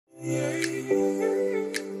Tak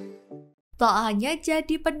hanya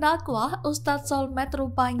jadi pendakwah, Ustaz Solmed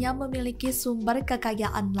rupanya memiliki sumber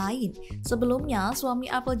kekayaan lain. Sebelumnya, suami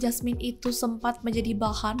April Jasmine itu sempat menjadi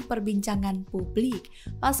bahan perbincangan publik.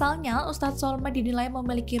 Pasalnya, Ustaz Solmed dinilai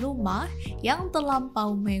memiliki rumah yang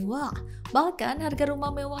terlampau mewah. Bahkan harga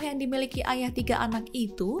rumah mewah yang dimiliki ayah 3 anak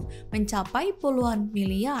itu mencapai puluhan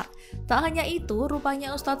miliar. Tak hanya itu,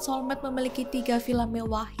 rupanya Ustaz Solmed memiliki 3 villa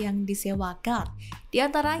mewah yang disewakan. Di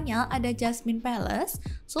antaranya ada Jasmine Palace,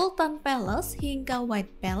 Sulthan Palace, hingga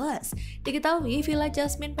White Palace. Diketahui Vila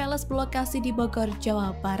Jasmine Palace berlokasi di Bogor,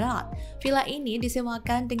 Jawa Barat. Villa ini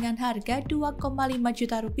disewakan dengan harga 2,5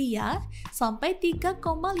 juta rupiah sampai 3,5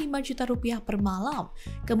 juta rupiah per malam.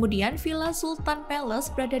 Kemudian Villa Sulthan Palace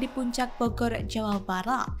berada di Puncak Bogor, Jawa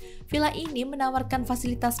Barat. Villa ini menawarkan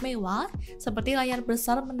fasilitas mewah seperti layar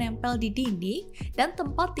besar menempel di dinding dan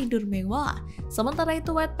tempat tidur mewah. Sementara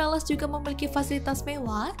itu White Palace juga memiliki fasilitas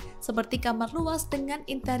mewah seperti kamar luas dengan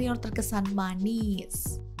interior terkesan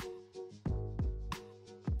manis.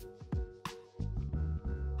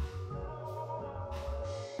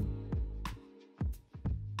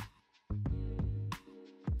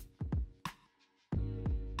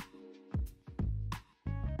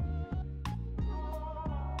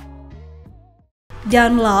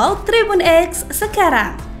 Download Tribun X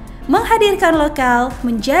sekarang, menghadirkan lokal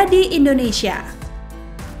menjadi Indonesia.